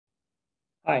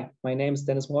Hi, my name is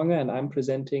Mronga and I'm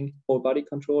presenting whole body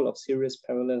control of serious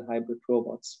parallel hybrid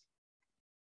robots.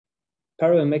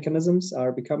 Parallel mechanisms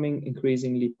are becoming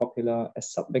increasingly popular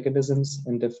as sub-mechanisms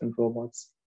in different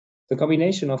robots. The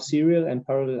combination of serial and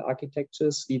parallel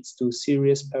architectures leads to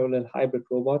serious parallel hybrid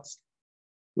robots,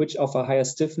 which offer higher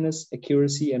stiffness,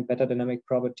 accuracy, and better dynamic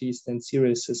properties than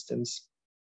serial systems.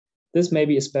 This may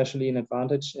be especially an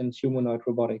advantage in humanoid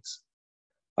robotics.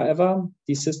 However,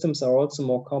 these systems are also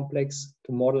more complex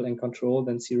to model and control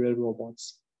than serial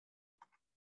robots.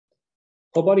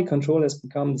 Whole body control has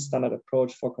become the standard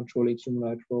approach for controlling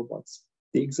humanoid robots.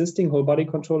 The existing whole body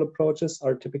control approaches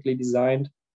are typically designed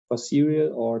for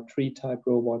serial or tree-type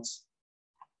robots.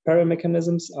 Parallel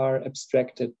mechanisms are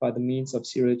abstracted by the means of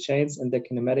serial chains, and their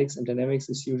kinematics and dynamics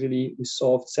is usually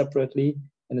resolved separately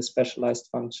in a specialized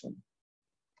function.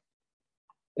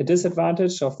 A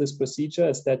disadvantage of this procedure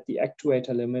is that the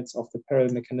actuator limits of the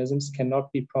parallel mechanisms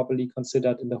cannot be properly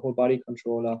considered in the whole body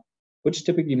controller, which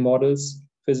typically models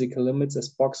physical limits as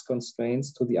box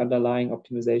constraints to the underlying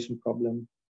optimization problem.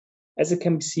 As it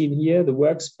can be seen here, the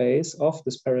workspace of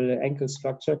this parallel ankle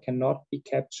structure cannot be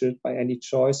captured by any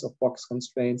choice of box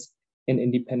constraints in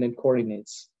independent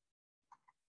coordinates.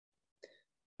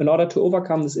 In order to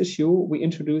overcome this issue, we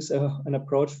introduce an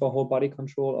approach for whole body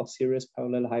control of serious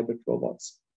parallel hybrid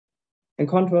robots. In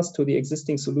contrast to the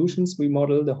existing solutions, we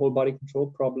model the whole body control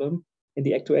problem in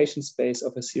the actuation space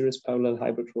of a serious parallel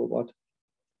hybrid robot.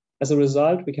 As a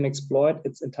result, we can exploit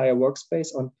its entire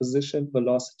workspace on position,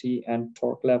 velocity, and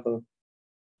torque level.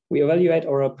 We evaluate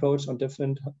our approach on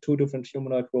two different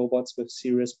humanoid robots with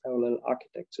serious parallel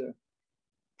architecture.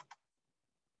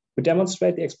 We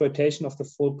demonstrate the exploitation of the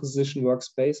full position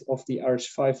workspace of the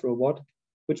RH5 robot,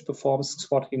 which performs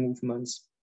squatting movements.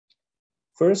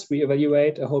 First, we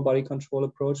evaluate a whole body control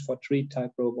approach for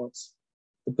tree-type robots.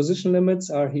 The position limits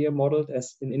are here modeled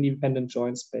as an independent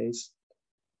joint space.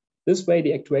 This way,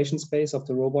 the actuation space of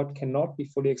the robot cannot be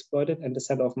fully exploited and the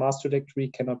center of mass trajectory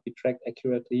cannot be tracked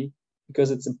accurately because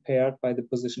it's impaired by the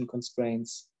position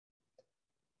constraints.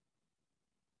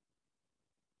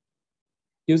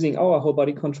 Using our whole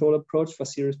body control approach for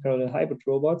serious parallel hybrid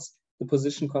robots, the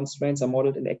position constraints are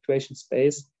modeled in actuation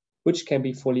space, which can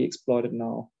be fully exploited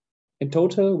now. In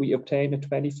total, we obtain a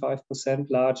 25%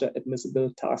 larger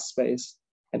admissible task space,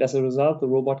 and as a result, the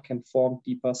robot can perform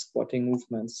deeper squatting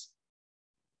movements.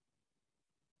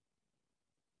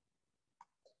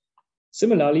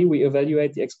 Similarly, we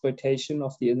evaluate the exploitation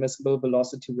of the admissible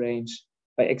velocity range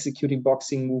by executing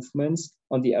boxing movements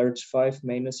on the RH5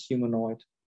 Manus humanoid.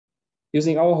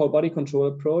 Using our whole body control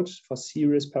approach for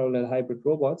serious parallel hybrid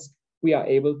robots, we are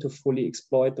able to fully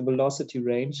exploit the velocity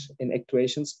range in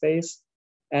actuation space,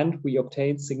 and we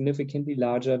obtain significantly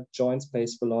larger joint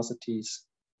space velocities.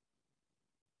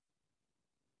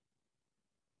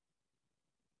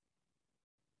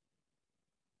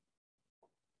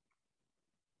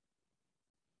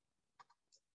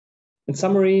 In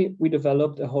summary, we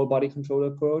developed a whole body control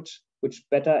approach which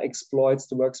better exploits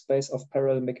the workspace of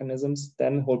parallel mechanisms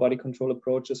than whole body control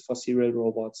approaches for serial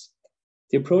robots.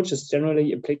 The approach is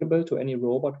generally applicable to any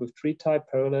robot with tree-type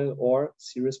parallel or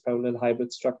serious parallel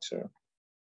hybrid structure.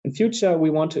 In future, we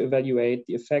want to evaluate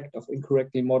the effect of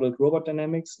incorrectly modeled robot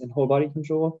dynamics in whole body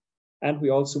control, and we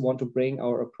also want to bring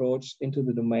our approach into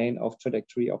the domain of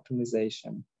trajectory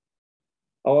optimization.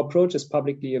 Our approach is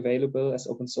publicly available as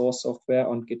open source software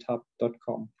on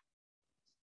github.com.